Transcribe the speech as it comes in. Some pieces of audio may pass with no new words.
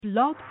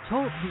Blog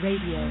Talk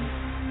Radio.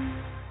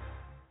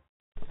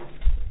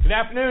 Good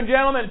afternoon,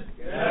 gentlemen.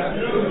 Good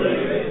afternoon,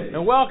 David.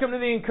 And welcome to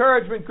the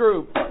encouragement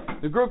group,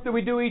 the group that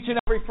we do each and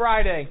every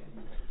Friday.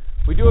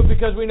 We do it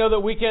because we know that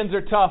weekends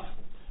are tough.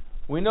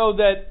 We know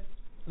that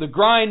the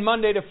grind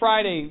Monday to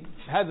Friday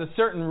has a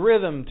certain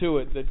rhythm to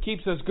it that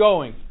keeps us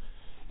going.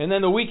 And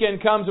then the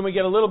weekend comes and we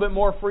get a little bit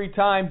more free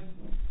time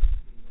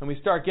and we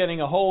start getting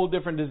a whole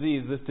different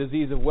disease, this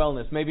disease of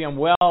wellness. Maybe I'm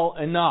well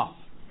enough.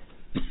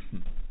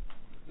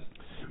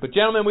 But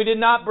gentlemen, we did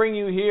not bring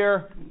you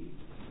here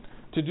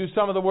to do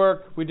some of the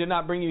work. We did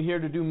not bring you here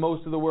to do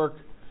most of the work.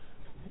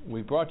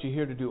 We brought you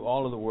here to do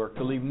all of the work,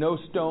 to leave no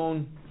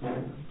stone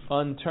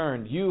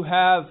unturned. You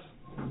have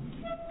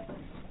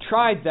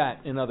tried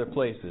that in other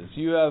places.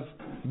 You have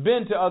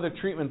been to other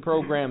treatment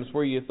programs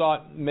where you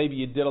thought maybe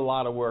you did a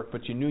lot of work,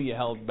 but you knew you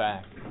held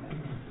back.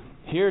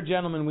 Here,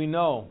 gentlemen, we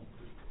know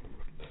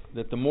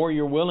that the more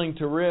you're willing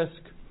to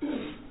risk,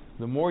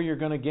 the more you're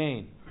going to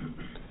gain.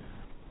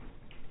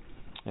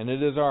 And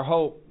it is our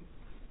hope,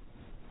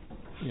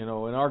 and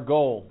our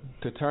goal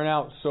to turn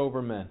out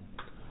sober men.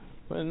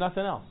 But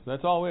nothing else.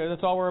 That's all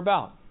we're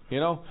about.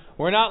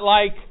 We're not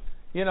like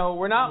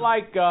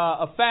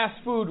a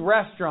fast food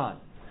restaurant.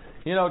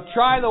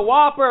 Try the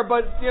Whopper,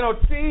 but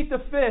eat the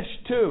fish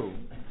too.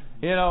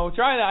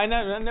 Try that.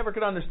 I never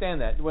could understand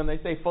that when they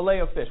say fillet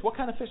of fish. What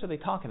kind of fish are they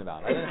talking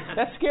about?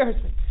 That scares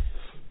me.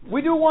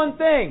 We do one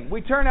thing.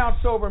 We turn out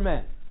sober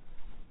men.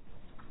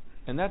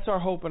 And that's our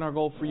hope and our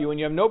goal for you. And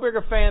you have no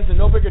bigger fans and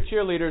no bigger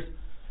cheerleaders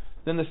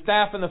than the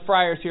staff and the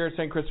friars here at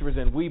St. Christopher's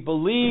Inn. We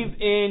believe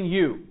in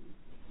you.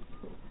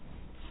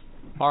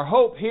 Our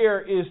hope here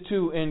is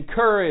to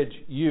encourage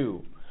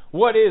you.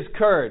 What is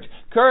courage?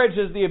 Courage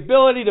is the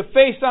ability to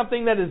face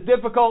something that is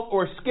difficult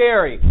or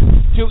scary.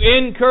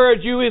 To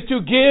encourage you is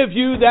to give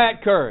you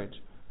that courage.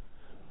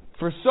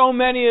 For so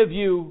many of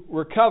you,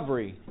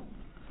 recovery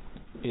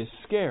is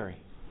scary.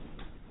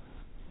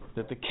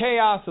 That the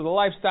chaos of the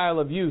lifestyle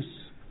of use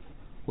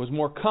was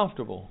more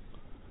comfortable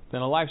than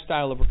a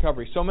lifestyle of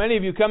recovery. So many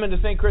of you come into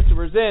St.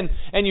 Christopher's Inn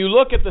and you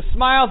look at the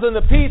smiles and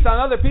the peace on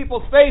other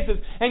people's faces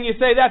and you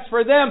say, that's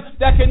for them,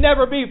 that can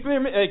never be for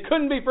me. It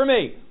couldn't be for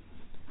me.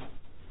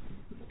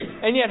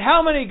 And yet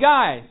how many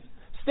guys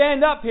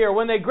stand up here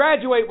when they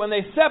graduate, when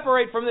they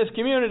separate from this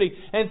community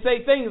and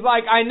say things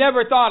like, I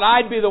never thought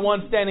I'd be the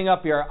one standing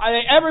up here.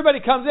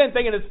 Everybody comes in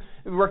thinking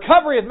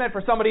recovery is meant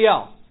for somebody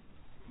else.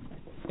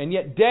 And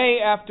yet day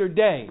after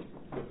day,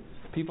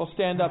 people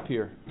stand up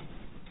here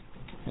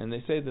and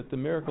they say that the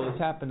miracle has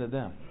happened to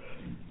them.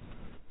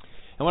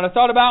 And when I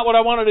thought about what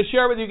I wanted to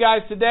share with you guys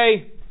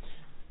today,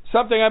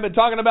 something I've been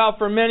talking about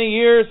for many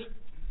years,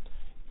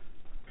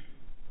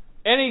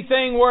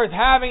 anything worth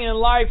having in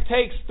life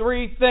takes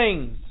three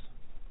things.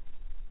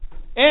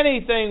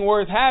 Anything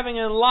worth having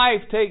in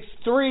life takes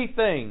three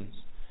things.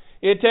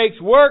 It takes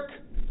work,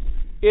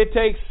 it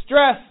takes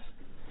stress,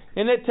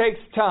 and it takes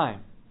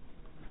time.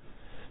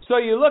 So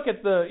you look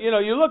at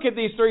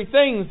these three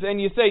things and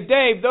you say,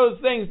 Dave,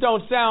 those things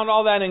don't sound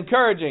all that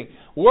encouraging.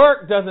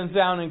 Work doesn't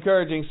sound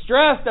encouraging.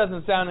 Stress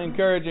doesn't sound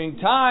encouraging.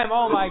 Time,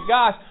 oh my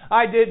gosh,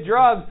 I did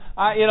drugs.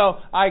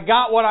 I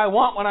got what I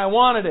want when I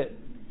wanted it.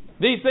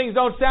 These things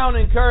don't sound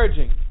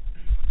encouraging.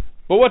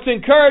 But what's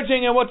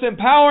encouraging and what's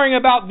empowering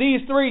about these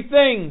three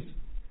things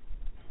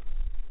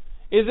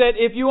is that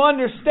if you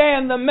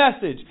understand the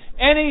message,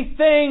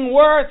 anything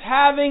worth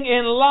having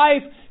in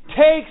life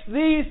takes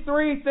these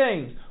three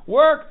things.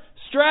 Work,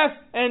 stress,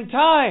 and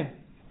time.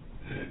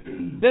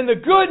 Then the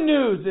good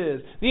news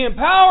is, the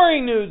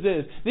empowering news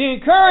is, the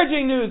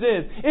encouraging news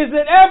is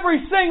that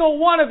every single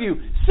one of you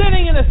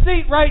sitting in a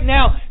seat right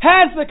now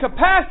has the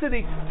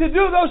capacity to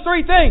do those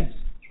three things.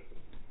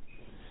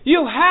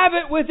 You have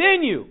it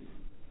within you.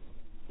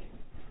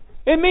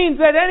 It means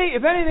that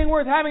if anything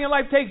worth having in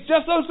life takes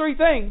just those three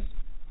things,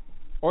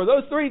 or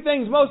those three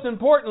things most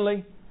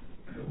importantly,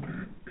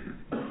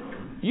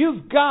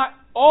 you've got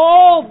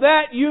all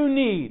that you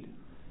need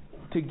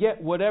to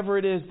get whatever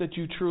it is that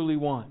you truly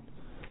want.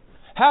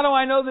 How do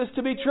I know this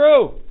to be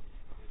true?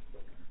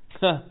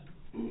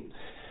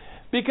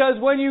 Because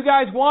when you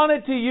guys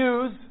wanted to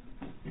use,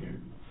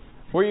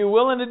 were you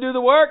willing to do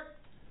the work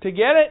to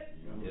get it?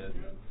 Yes.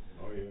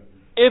 Oh, yeah.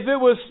 If it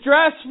was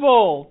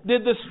stressful,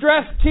 did the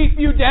stress keep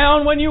you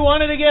down when you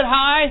wanted to get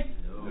high?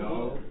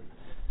 No.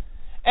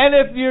 And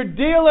if your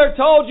dealer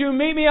told you,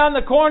 meet me on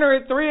the corner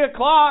at 3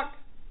 o'clock,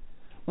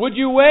 would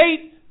you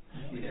wait?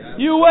 Yeah.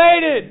 You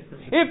waited.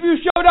 If you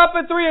showed up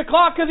at 3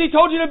 o'clock because he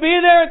told you to be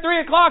there at 3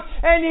 o'clock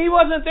and he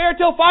wasn't there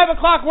till 5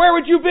 o'clock, where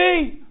would you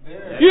be?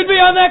 Yeah. You'd be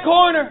on that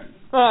corner.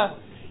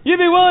 You'd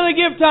be willing to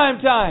give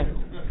time.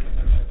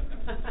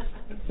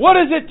 What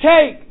does it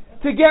take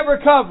to get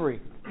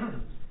recovery?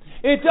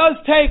 It does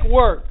take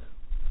work.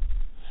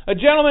 A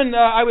gentleman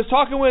I was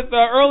talking with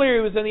earlier,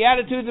 he was in the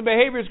Attitudes and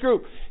Behaviors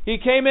group. He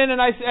came in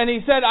and he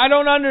said, I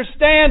don't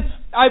understand.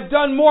 I've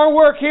done more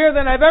work here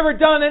than I've ever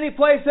done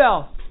anyplace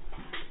else.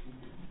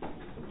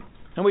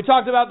 And we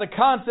talked about the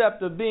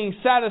concept of being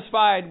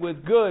satisfied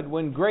with good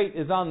when great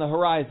is on the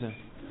horizon.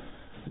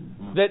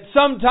 That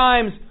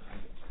sometimes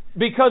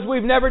because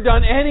we've never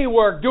done any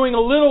work. Doing a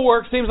little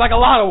work seems like a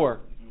lot of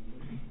work.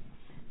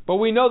 But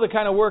we know the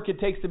kind of work it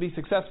takes to be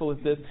successful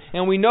at this.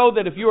 And we know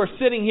that if you are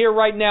sitting here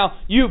right now,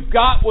 you've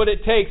got what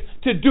it takes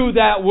to do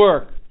that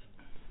work.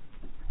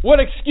 What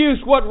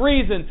excuse, what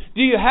reason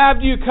do you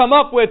come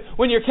up with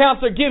when your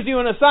counselor gives you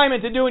an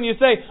assignment to do and you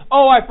say,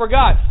 oh, I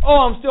forgot.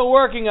 Oh, I'm still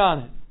working on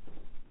it.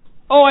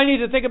 Oh, I need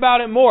to think about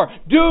it more.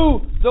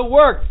 Do the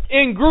work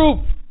in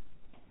group.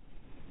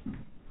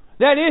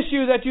 That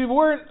issue that you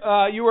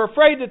were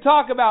afraid to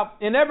talk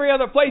about in every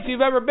other place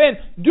you've ever been,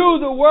 do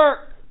the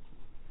work.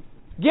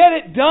 Get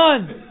it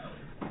done.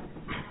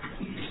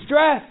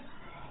 Stress.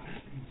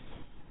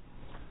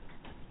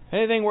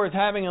 Anything worth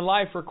having in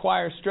life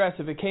requires stress.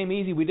 If it came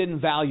easy, we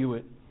didn't value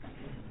it.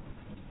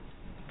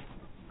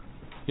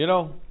 You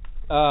know,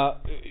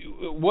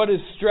 what is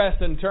stress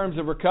in terms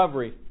of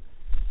recovery?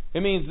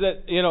 It means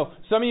that,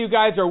 some of you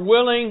guys are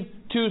willing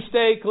to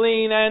stay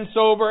clean and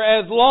sober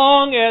as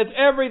long as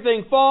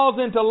everything falls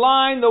into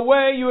line the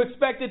way you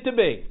expect it to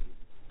be.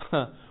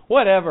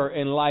 Whatever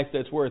in life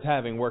that's worth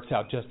having works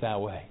out just that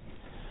way.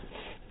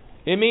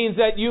 It means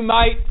that you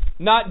might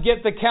not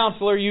get the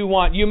counselor you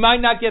want. You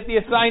might not get the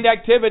assigned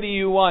activity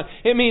you want.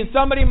 It means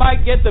somebody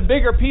might get the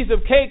bigger piece of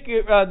cake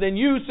than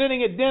you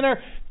sitting at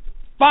dinner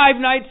 5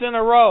 nights in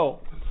a row.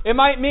 It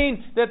might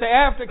mean that the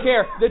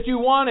aftercare that you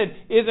wanted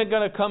isn't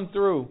going to come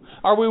through.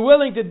 Are we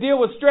willing to deal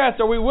with stress?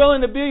 Are we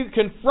willing to be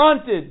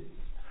confronted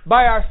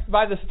by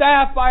the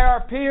staff, by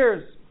our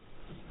peers?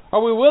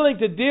 Are we willing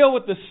to deal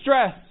with the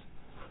stress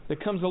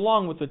that comes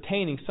along with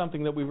attaining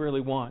something that we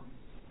really want?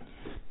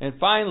 And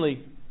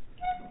finally,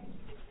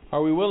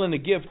 are we willing to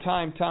give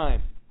time?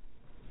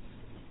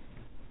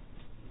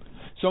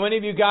 So many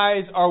of you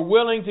guys are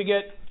willing to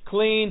get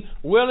clean,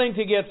 willing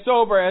to get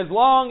sober as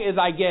long as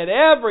I get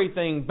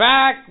everything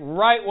back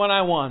right when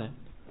I want it.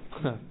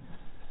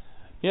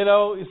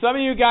 Some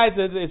of you guys,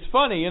 it's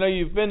funny,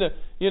 you've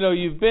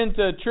been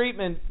to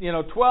treatment,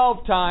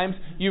 12 times,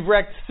 you've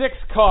wrecked 6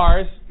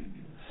 cars.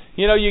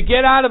 You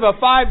get out of a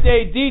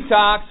 5-day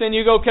detox and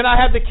you go, can I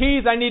have the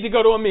keys? I need to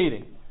go to a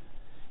meeting.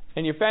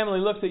 And your family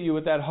looks at you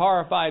with that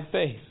horrified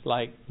face,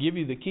 like, give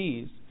you the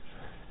keys.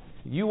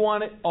 You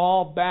want it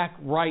all back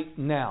right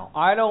now.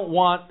 I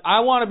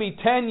want to be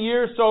 10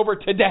 years sober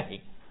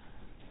today.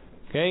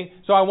 Okay?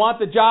 So I want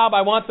the job,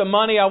 I want the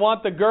money, I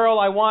want the girl,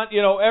 I want,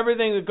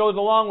 everything that goes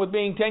along with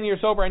being 10 years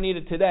sober, I need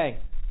it today.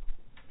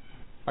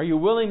 Are you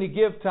willing to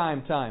give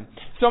time?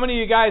 So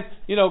many of you guys,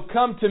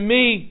 come to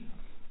me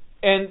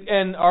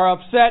and are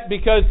upset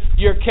because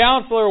your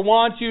counselor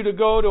wants you to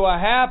go to a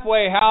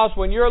halfway house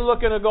when you're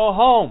looking to go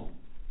home.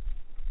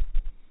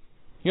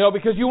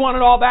 Because you want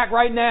it all back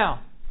right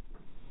now.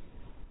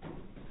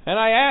 And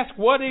I ask,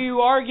 what are you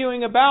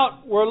arguing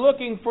about? We're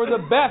looking for the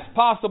best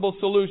possible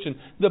solution,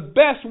 the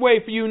best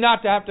way for you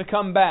not to have to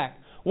come back.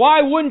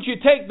 Why wouldn't you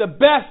take the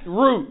best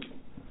route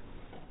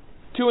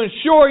to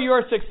ensure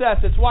your success?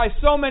 It's why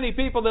so many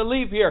people that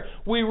leave here,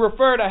 we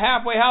refer to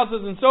halfway houses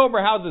and sober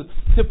houses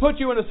to put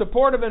you in a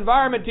supportive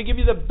environment to give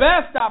you the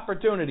best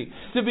opportunity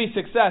to be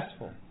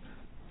successful.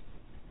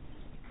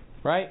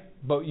 Right?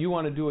 But you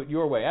want to do it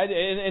your way.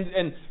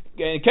 And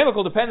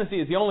chemical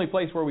dependency is the only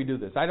place where we do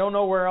this. I don't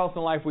know where else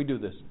in life we do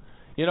this.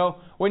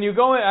 When you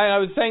go in, I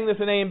was saying this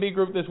in A and B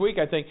group this week,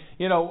 I think,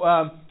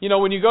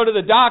 when you go to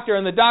the doctor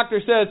and the doctor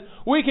says,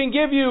 we can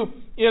give you,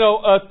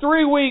 a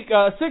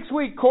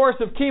 6-week course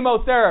of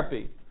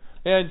chemotherapy.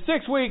 In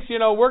 6 weeks,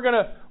 we're going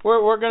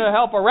to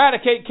help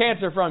eradicate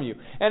cancer from you.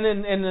 And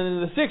then in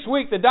the 6th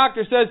week, the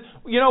doctor says,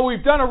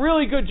 we've done a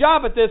really good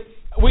job at this.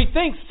 We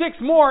think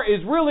 6 more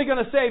is really going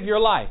to save your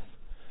life.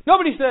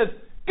 Nobody says,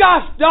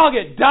 gosh dog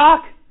it,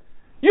 doc.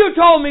 You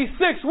told me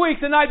 6 weeks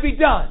and I'd be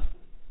done.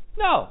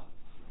 No.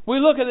 We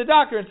look at the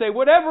doctor and say,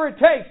 whatever it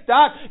takes,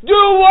 doc,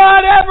 do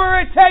whatever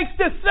it takes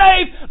to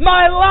save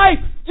my life.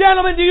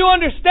 Gentlemen, do you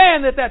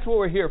understand that that's what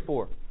we're here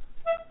for?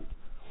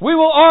 We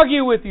will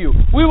argue with you.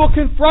 We will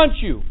confront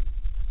you.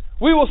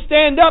 We will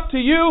stand up to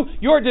you,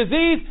 your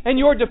disease, and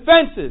your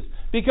defenses,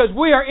 because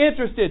we are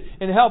interested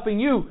in helping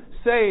you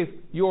save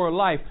your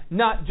life,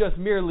 not just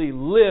merely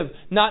live,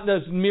 not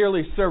just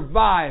merely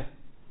survive,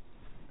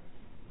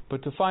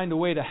 but to find a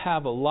way to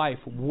have a life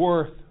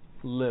worth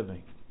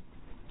living.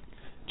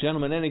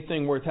 Gentlemen,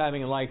 anything worth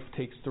having in life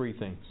takes 3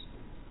 things.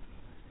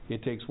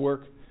 It takes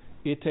work,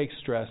 it takes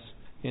stress,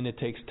 and it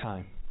takes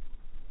time.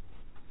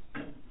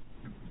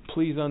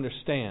 Please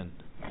understand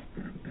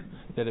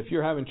that if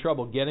you're having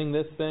trouble getting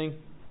this thing,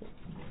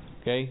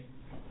 okay,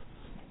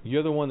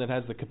 you're the one that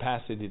has the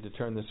capacity to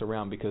turn this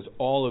around, because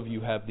all of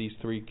you have these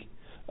three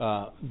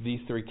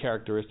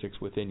characteristics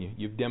within you.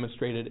 You've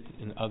demonstrated it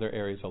in other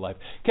areas of life.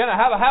 Can I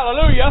have a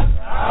hallelujah?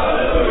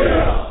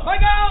 Hallelujah! Let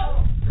go!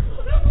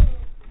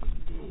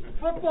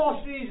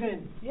 Football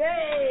season!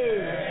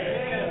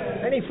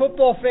 Yay! Any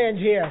football fans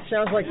here?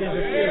 Sounds like there's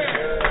a few.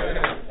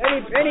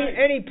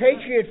 Any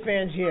Patriot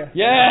fans here?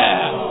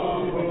 Yeah!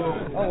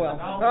 Oh well.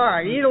 All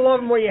right. You either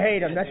love them or you hate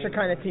them. That's the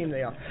kind of team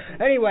they are.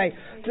 Anyway,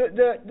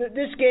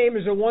 this game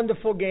is a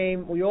wonderful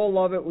game. We all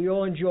love it. We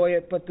all enjoy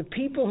it. But the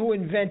people who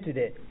invented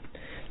it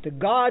The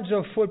gods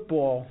of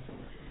football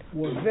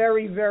were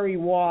very, very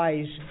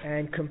wise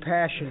and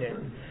compassionate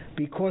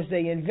because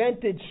they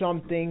invented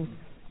something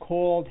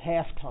called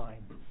halftime.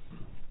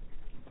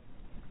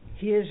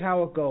 Here's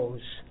how it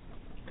goes.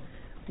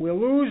 We're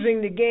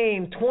losing the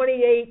game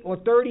 28 or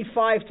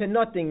 35 to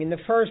nothing in the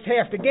first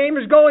half. The game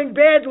is going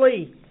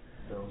badly.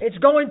 It's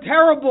going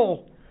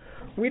terrible.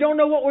 We don't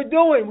know what we're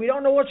doing. We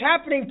don't know what's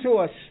happening to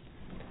us.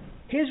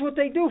 Here's what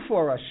they do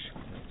for us.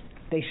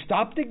 They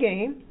stop the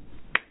game,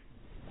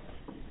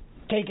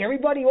 take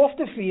everybody off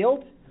the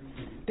field.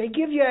 They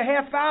give you a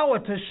half hour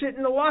to sit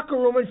in the locker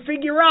room and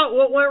figure out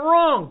what went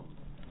wrong.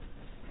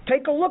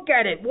 Take a look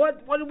at it.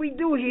 What did we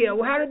do here?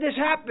 How did this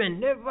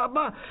happen?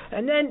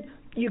 And then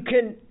you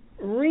can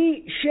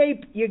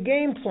reshape your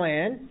game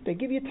plan. They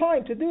give you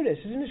time to do this.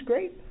 Isn't this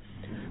great?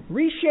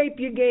 Reshape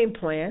your game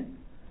plan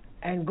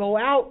and go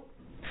out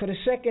for the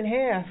second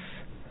half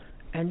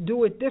and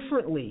do it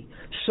differently.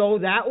 So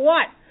that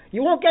what?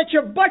 You won't get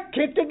your butt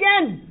kicked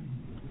again.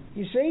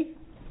 You see?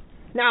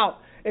 Now,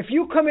 if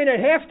you come in at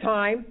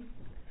halftime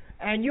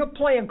and you're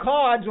playing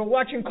cards or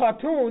watching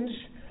cartoons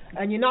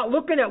and you're not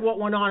looking at what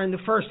went on in the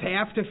first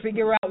half to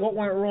figure out what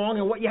went wrong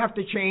and what you have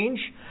to change,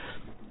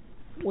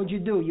 what'd you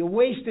do? You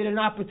wasted an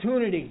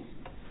opportunity.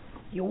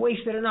 You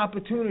wasted an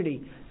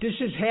opportunity. This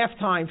is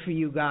halftime for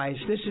you guys.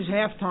 This is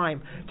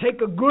halftime.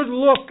 Take a good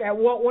look at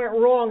what went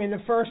wrong in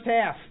the first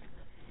half.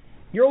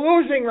 You're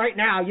losing right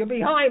now. You're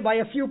behind by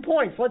a few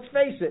points. Let's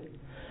face it.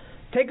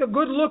 Take a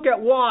good look at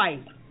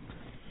why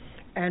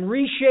and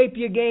reshape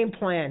your game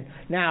plan.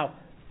 Now,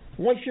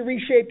 once you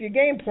reshape your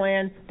game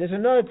plan, there's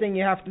another thing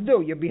you have to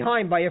do. You're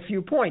behind by a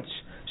few points,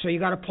 so you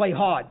got to play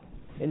hard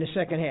in the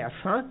second half,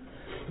 huh?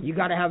 You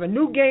got to have a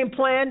new game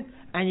plan,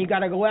 and you got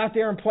to go out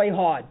there and play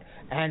hard.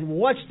 And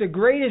what's the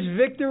greatest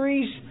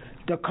victories?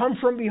 The come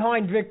from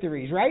behind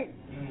victories, right?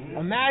 Mm-hmm.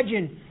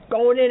 Imagine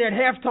going in at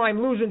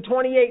halftime, losing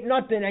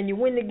 28-0, and you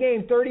win the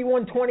game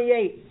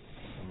 31-28.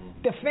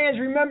 The fans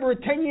remember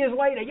it 10 years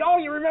later. Yo,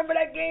 you remember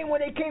that game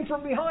when they came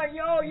from behind?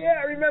 Yo, yeah,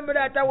 I remember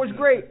that. That was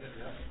great.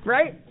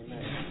 Right?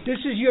 This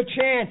is your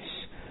chance.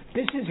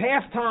 This is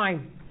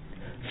halftime.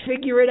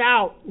 Figure it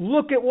out.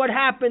 Look at what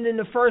happened in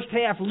the first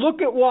half.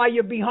 Look at why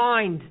you're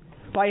behind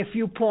by a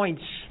few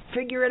points.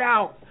 Figure it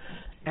out.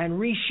 And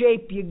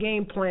reshape your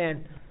game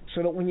plan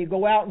so that when you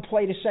go out and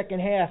play the second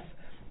half,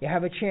 you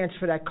have a chance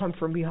for that come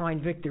from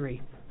behind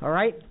victory. All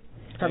right?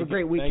 Have a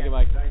great weekend. Thank you,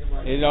 Mike.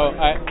 You know,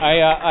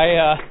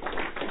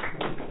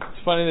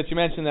 it's funny that you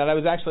mentioned that. I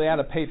was actually at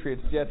a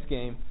Patriots-Jets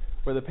game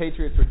where the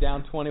Patriots were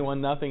down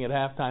 21-0 at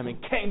halftime and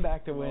came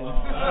back to win.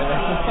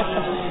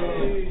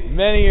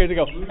 Many years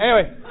ago.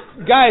 Anyway,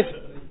 guys,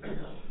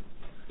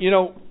 you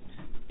know,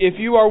 if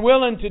you are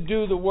willing to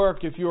do the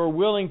work, if you are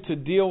willing to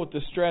deal with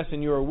the stress,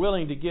 and you are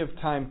willing to give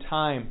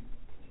time,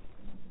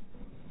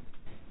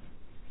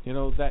 you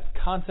know, that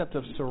concept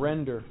of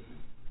surrender,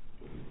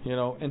 you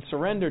know, and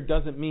surrender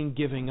doesn't mean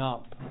giving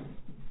up.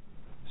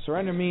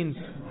 Surrender means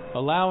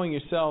allowing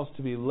yourselves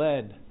to be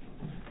led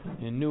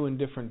in new and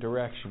different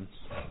directions.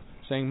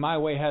 Saying, my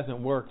way hasn't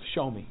worked,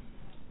 show me.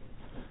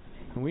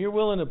 And we are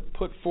willing to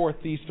put forth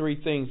these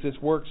three things, this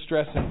work,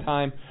 stress, and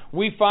time.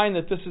 We find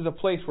that this is a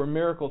place where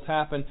miracles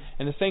happen.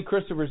 And at St.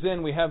 Christopher's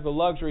Inn, we have the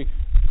luxury,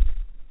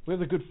 we have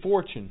the good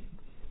fortune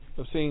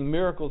of seeing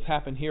miracles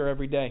happen here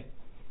every day.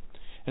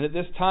 And at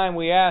this time,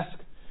 we ask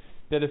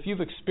that if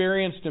you've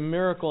experienced a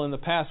miracle in the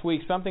past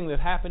week, something that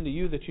happened to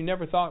you that you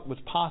never thought was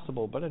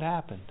possible, but it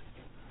happened,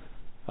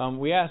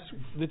 we ask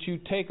that you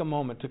take a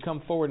moment to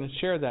come forward and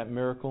share that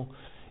miracle.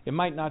 It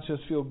might not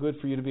just feel good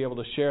for you to be able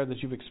to share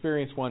that you've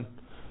experienced one,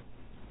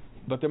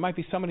 but there might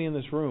be somebody in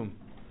this room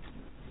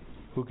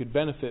who could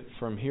benefit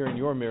from hearing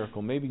your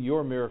miracle. Maybe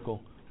your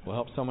miracle will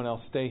help someone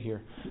else stay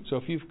here. So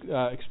if you've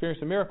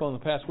experienced a miracle in the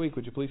past week,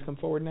 would you please come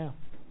forward now?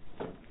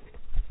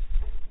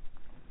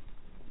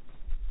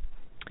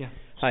 Yeah.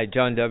 Hi,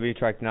 John W.,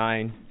 Track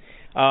 9.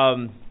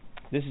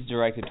 This is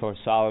directed towards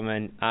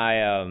Solomon.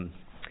 I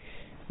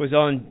was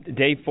on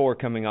day 4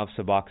 coming off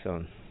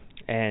Suboxone,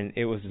 and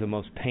it was the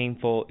most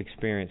painful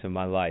experience of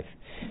my life.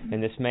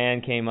 And this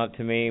man came up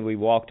to me. We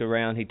walked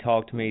around. He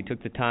talked to me. He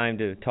took the time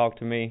to talk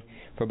to me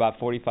for about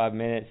 45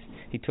 minutes.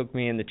 He took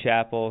me in the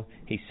chapel.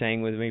 He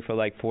sang with me for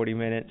like 40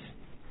 minutes.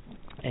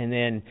 And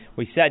then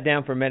we sat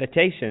down for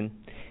meditation,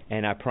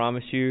 and I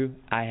promise you,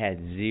 I had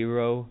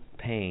zero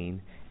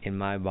pain in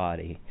my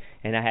body.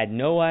 And I had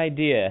no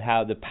idea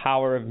how the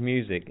power of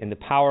music and the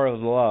power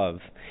of love,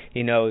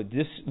 you know,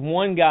 this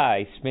one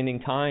guy spending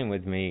time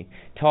with me,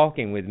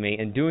 talking with me,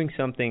 and doing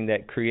something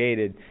that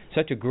created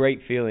such a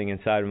great feeling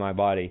inside of my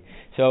body.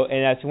 So,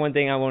 and that's one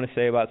thing I want to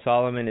say about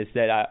Solomon is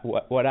that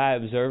what I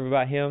observe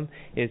about him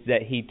is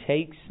that he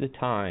takes the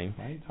time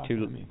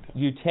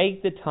you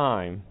take the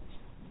time.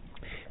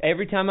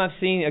 Every time I've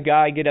seen a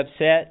guy get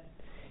upset,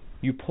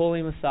 you pull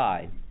him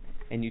aside.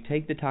 And you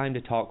take the time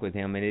to talk with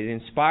him, and it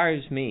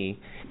inspires me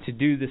to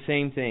do the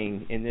same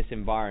thing in this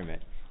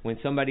environment. When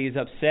somebody is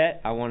upset,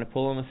 I want to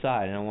pull them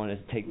aside, and I want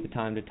to take the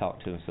time to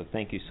talk to them. So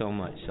thank you so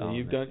much.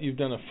 You've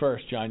done a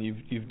first, John.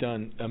 You've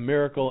done a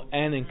miracle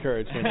and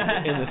encouragement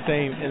in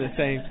the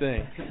same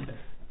thing.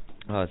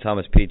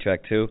 Thomas P.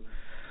 Track 2.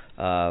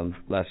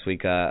 Last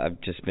week I've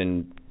just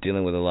been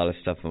dealing with a lot of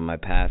stuff from my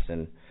past,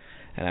 and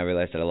I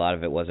realized that a lot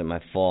of it wasn't my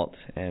fault,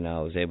 and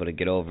I was able to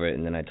get over it.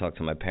 And then I talked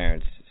to my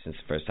parents since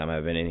the first time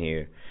I've been in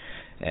here,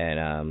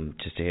 and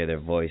just to hear their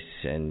voice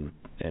and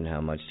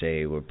how much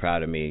they were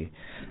proud of me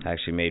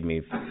actually made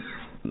me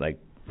like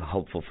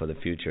hopeful for the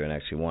future and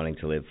actually wanting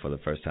to live for the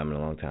first time in a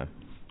long time.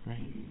 Right.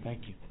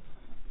 Thank you.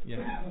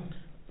 Yeah.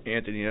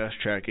 Anthony S.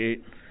 Track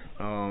 8.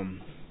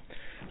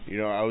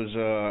 I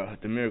was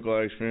the miracle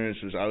I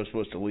experienced was I was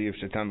supposed to leave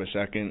September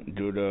 2nd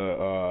due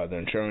to the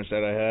insurance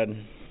that I had,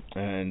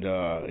 and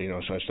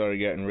so I started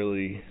getting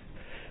really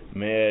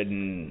mad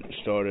and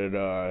started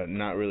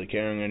not really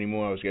caring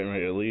anymore. I was getting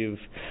ready to leave,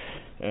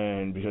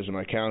 and because of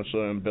my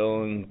counselor and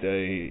billing,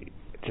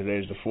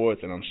 today's the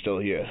 4th, and I'm still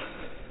here.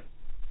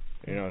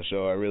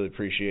 So I really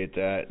appreciate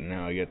that, and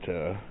now I get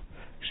to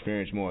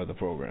experience more of the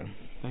program.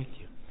 Thank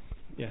you.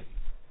 Yes.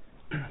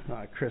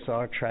 Chris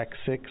R. Track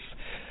 6.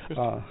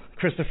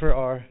 Christopher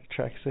R.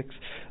 Track 6.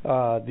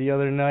 The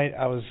other night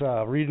I was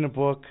reading a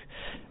book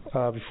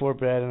before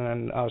bed, and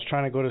then I was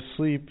trying to go to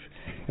sleep,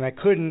 and I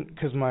couldn't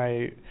because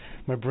my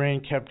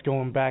brain kept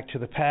going back to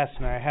the past,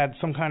 and I had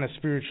some kind of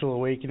spiritual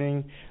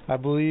awakening. I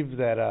believe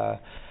that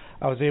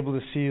I was able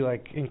to see,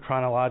 like, in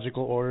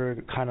chronological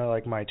order, kind of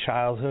like my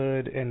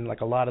childhood and like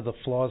a lot of the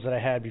flaws that I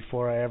had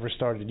before I ever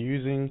started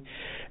using,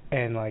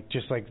 and like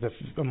just like the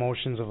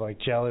emotions of like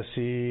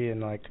jealousy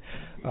and like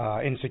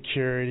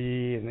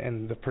insecurity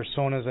and the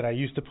personas that I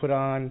used to put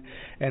on.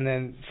 And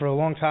then for a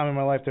long time in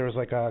my life there was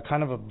like a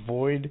kind of a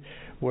void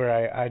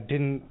where I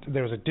didn't,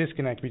 there was a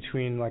disconnect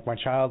between like my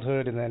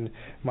childhood and then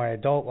my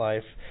adult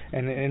life,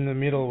 and in the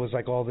middle was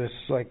like all this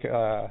like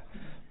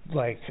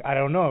I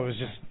don't know, it was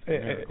just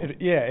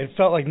it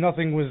felt like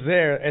nothing was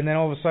there. And then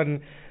all of a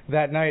sudden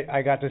that night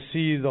I got to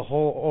see the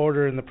whole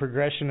order and the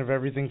progression of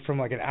everything from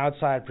like an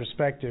outside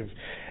perspective,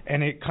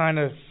 and it kind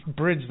of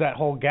bridged that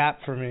whole gap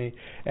for me,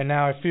 and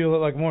now I feel it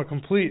like more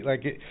complete.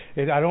 Like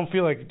I don't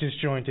feel like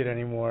disjointed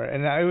anymore,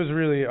 and it was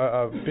really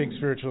a big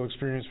spiritual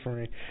experience for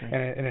me.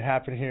 And it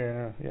happened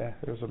here, and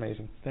it was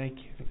amazing. Thank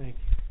you.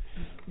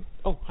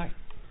 Oh, hi.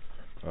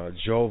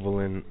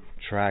 Jovelin,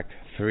 Track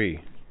 3.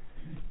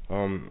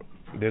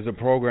 There's a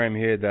program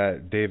here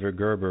that David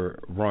Gerber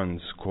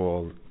runs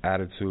called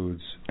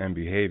Attitudes and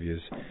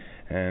Behaviors,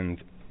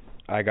 and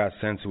I got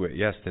sent to it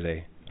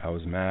yesterday. I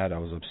was mad, I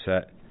was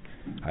upset,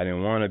 I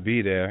didn't want to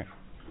be there,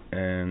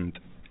 and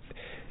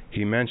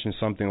he mentioned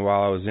something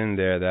while I was in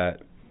there that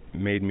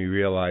made me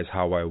realize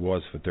how I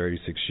was for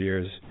 36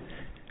 years,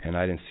 and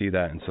I didn't see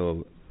that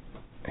until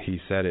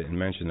he said it and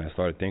mentioned it. I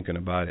started thinking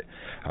about it.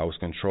 I was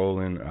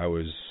controlling, I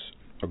was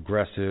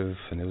aggressive,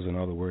 and there was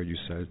another word you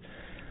said,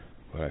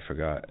 but I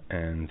forgot,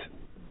 and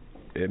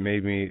it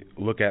made me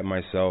look at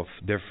myself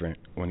different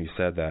when he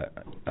said that.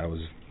 I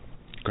was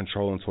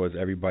controlling towards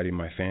everybody in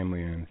my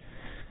family, and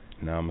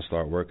now I'm going to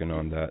start working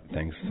on that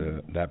thanks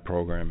to that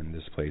program and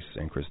this place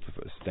and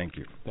Christopher's. Thank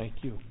you. Thank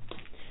you.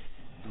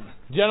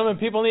 Gentlemen,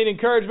 people need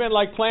encouragement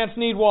like plants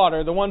need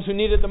water. The ones who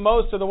need it the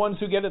most are the ones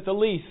who get it the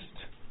least.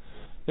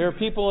 There are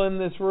people in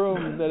this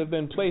room that have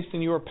been placed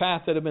in your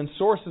path that have been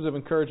sources of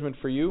encouragement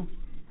for you.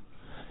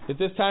 At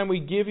this time,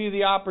 we give you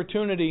the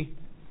opportunity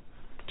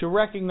to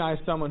recognize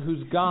someone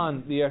who's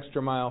gone the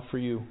extra mile for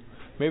you.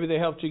 Maybe they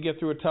helped you get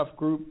through a tough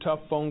group, tough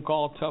phone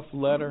call, tough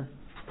letter.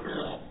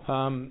 We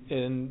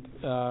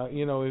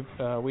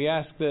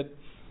ask that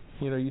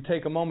you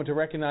take a moment to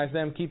recognize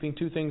them, keeping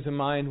two things in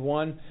mind.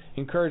 One,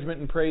 encouragement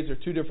and praise are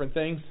two different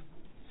things.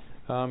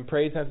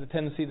 Praise has a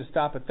tendency to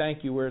stop at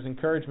thank you, whereas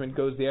encouragement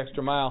goes the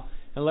extra mile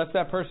and lets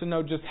that person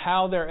know just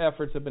how their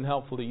efforts have been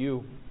helpful to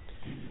you.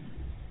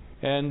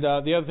 And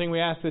the other thing we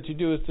ask that you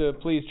do is to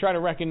please try to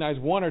recognize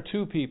one or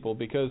two people,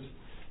 because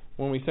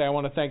when we say I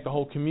want to thank the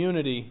whole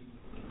community,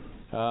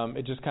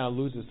 it just kind of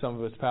loses some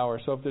of its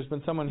power. So if there's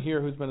been someone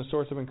here who's been a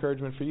source of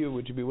encouragement for you,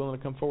 would you be willing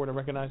to come forward and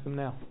recognize them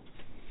now?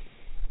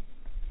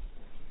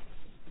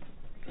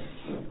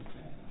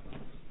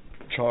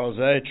 Charles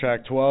A.,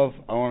 Track 12.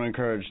 I want to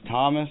encourage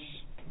Thomas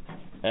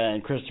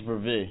and Christopher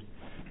V.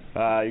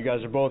 You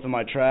guys are both in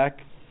my track.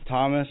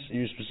 Thomas,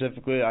 you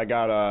specifically, I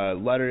got a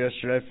letter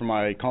yesterday from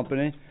my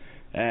company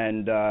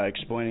and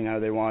explaining how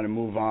they want to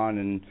move on,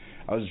 and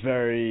I was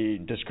very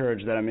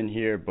discouraged that I'm in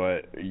here,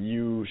 but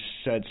you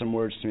said some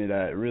words to me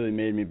that really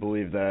made me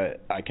believe that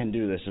I can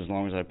do this as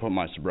long as I put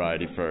my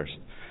sobriety first.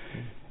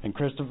 And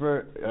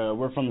Christopher,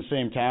 we're from the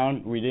same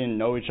town. We didn't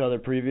know each other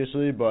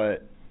previously,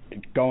 but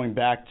going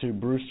back to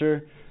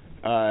Brewster,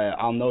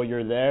 I'll know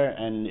you're there,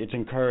 and it's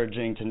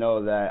encouraging to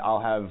know that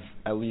I'll have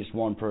at least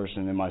one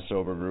person in my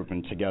sober group,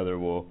 and together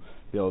we'll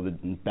be able to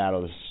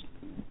battle this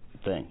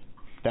thing.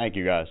 Thank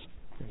you, guys.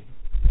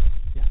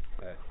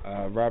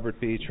 Robert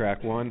B.,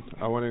 Track 1.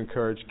 I want to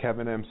encourage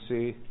Kevin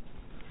M.C.,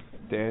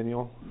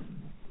 Daniel,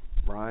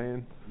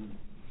 Ryan,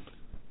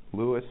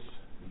 Lewis,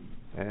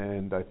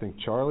 and I think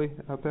Charlie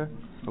out there,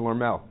 and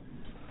Lormel.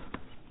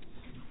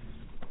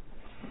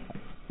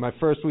 My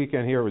first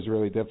weekend here was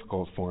really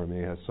difficult for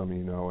me, as some of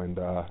you know, and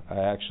I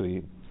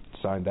actually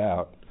signed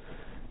out.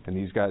 And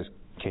these guys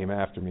came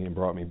after me and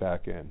brought me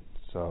back in.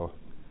 So,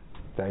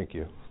 thank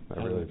you.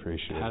 I really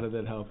appreciate it. How did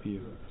that help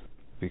you?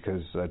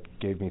 Because that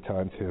gave me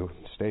time to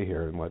stay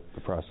here and let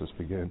the process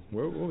begin.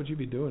 What would you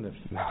be doing if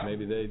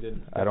maybe they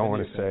didn't? I don't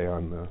want to say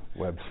on the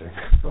web thing,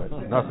 but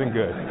nothing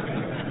good.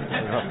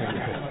 Nothing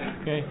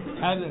good. Okay.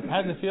 How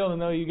does it feel to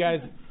know you guys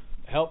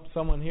helped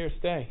someone here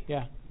stay?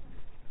 Yeah.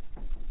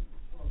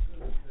 Well,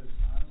 good, because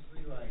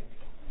honestly, like,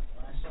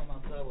 when I saw him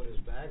outside with his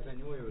bags, I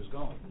knew where he was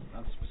going.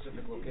 Not the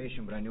specific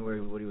location, but I knew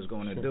what he was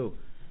going to do.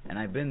 And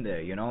I've been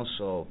there, you know,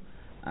 so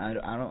I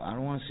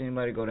don't want to see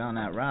anybody go down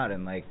that route.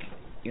 And, like,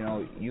 you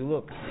know, you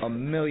look a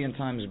million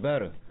times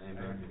better.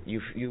 Amen.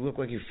 You look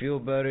like you feel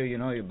better, you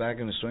know, you're back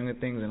in the swing of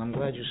things, and I'm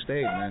glad you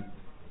stayed, man.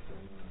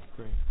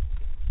 Great.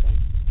 Thank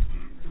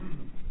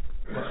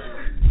you.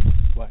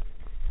 What?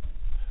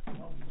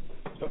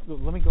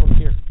 Let me go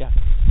here. Yeah.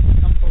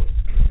 Come forward.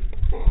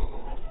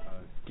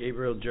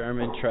 Gabriel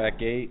German,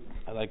 track 8.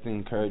 I'd like to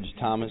encourage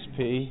Thomas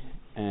P.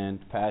 and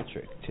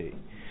Patrick T.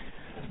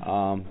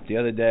 The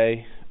other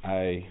day,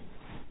 I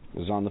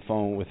was on the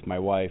phone with my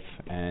wife,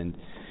 and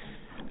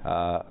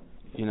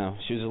you know,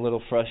 she was a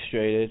little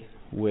frustrated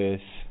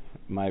with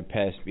my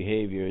past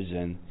behaviors,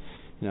 and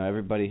you know,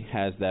 everybody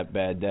has that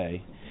bad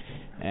day,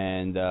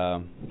 and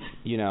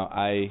you know,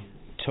 I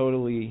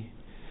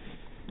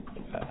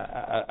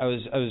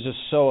was just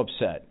so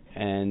upset,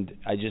 and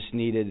I just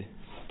needed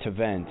to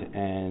vent.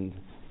 And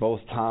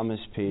both Thomas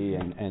P.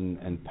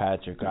 and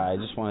Patrick, I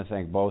just want to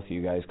thank both of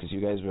you guys, because you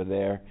guys were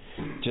there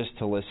just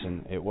to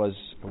listen. It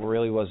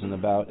really wasn't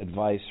about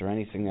advice or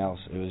anything else.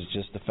 It was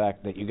just the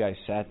fact that you guys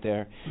sat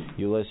there,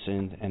 you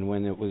listened, and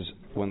when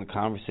the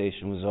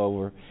conversation was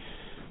over,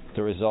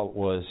 the result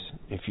was,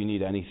 if you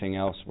need anything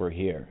else, we're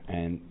here.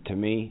 And to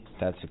me,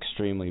 that's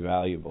extremely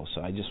valuable.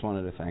 So I just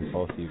wanted to thank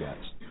both of you guys.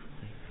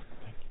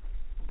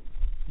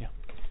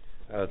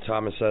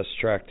 Thomas S.,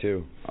 track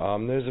 2.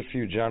 There's a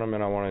few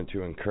gentlemen I wanted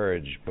to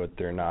encourage, but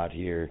they're not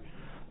here.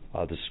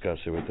 I'll discuss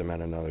it with them at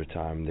another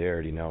time. They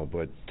already know.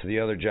 But to the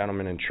other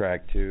gentlemen in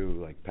track 2,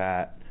 like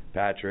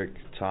Patrick,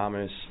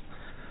 Thomas,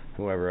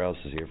 whoever else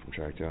is here from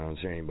track 2, I don't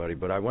see anybody.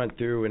 But I went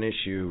through an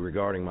issue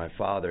regarding my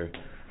father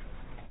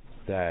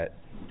that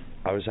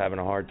I was having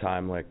a hard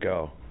time let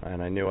go,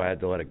 and I knew I had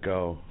to let it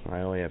go.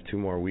 I only have 2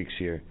 more weeks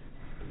here,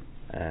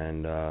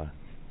 and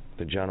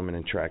the gentleman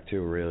in track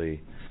 2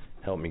 really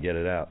helped me get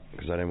it out,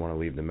 because I didn't want to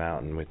leave the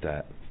mountain with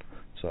that.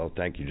 So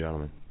thank you,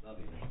 gentlemen. Love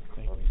you.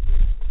 Thank you.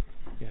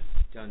 Yes,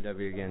 John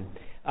W. again.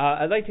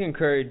 I'd like to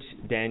encourage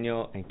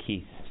Daniel and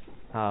Keith.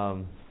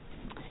 So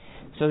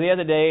the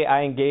other day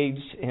I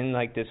engaged in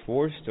like this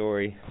war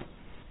story.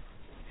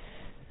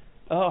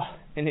 Oh,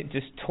 and it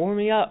just tore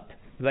me up.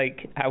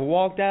 Like, I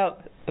walked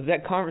out of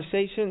that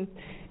conversation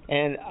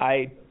and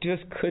I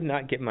just could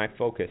not get my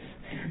focus.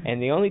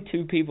 And the only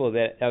two people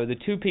that I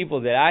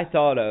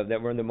thought of that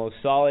were the most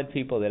solid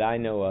people that I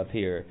know of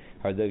here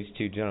are those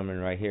two gentlemen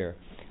right here.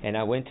 And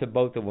I went to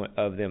both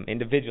of them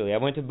individually.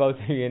 And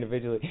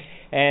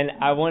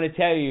I want to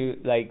tell you,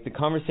 like, the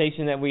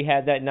conversation that we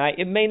had that night,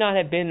 it may not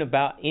have been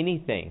about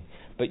anything,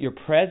 but your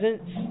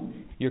presence,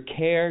 your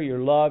care, your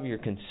love, your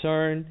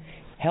concern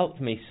helped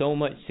me so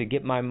much to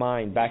get my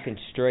mind back in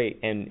straight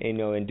and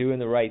doing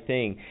the right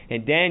thing.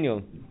 And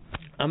Daniel,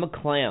 I'm a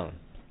clown.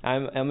 I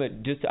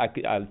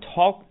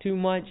talk too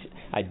much,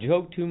 I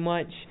joke too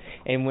much,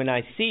 and when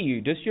I see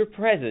you, just your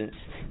presence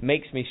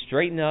makes me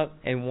straighten up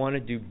and want to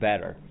do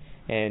better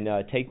and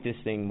take this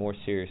thing more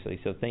seriously.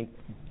 So thank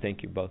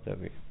you, both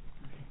of you.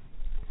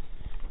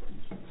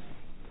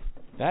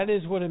 That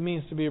is what it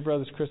means to be a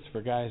Brothers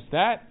Christopher, guys.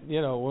 That,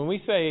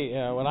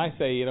 when I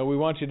say, we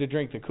want you to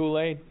drink the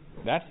Kool-Aid,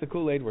 that's the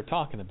Kool-Aid we're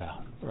talking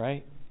about,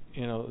 right?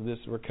 This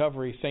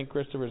recovery, St.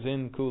 Christopher's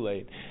in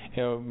Kool-Aid.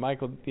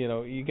 Michael,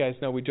 you guys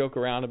know we joke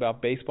around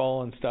about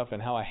baseball and stuff and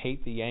how I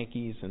hate the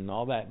Yankees and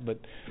all that, but,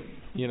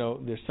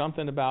 there's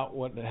something about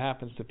what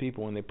happens to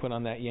people when they put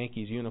on that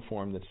Yankees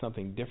uniform that's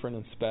something different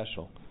and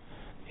special,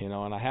 and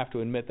I have to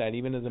admit that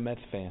even as a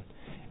Mets fan.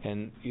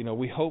 And,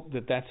 we hope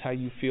that that's how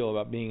you feel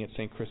about being at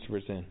St.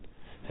 Christopher's Inn,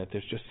 that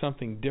there's just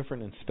something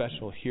different and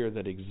special here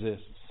that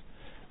exists.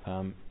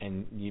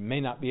 And you may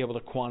not be able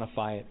to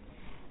quantify it,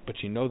 but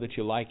you know that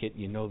you like it,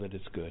 you know that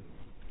it's good.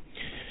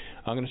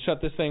 I'm going to shut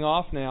this thing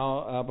off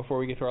now before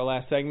we get to our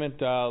last segment.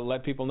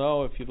 Let people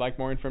know if you'd like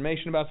more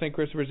information about St.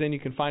 Christopher's Inn, you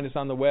can find us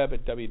on the web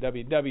at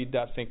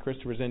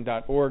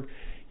www.stchristophersinn.org.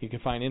 You can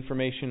find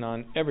information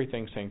on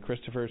everything St.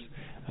 Christopher's.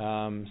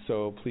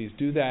 So please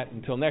do that.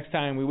 Until next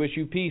time, we wish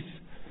you peace,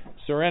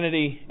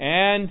 serenity,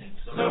 and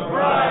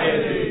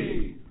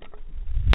sobriety.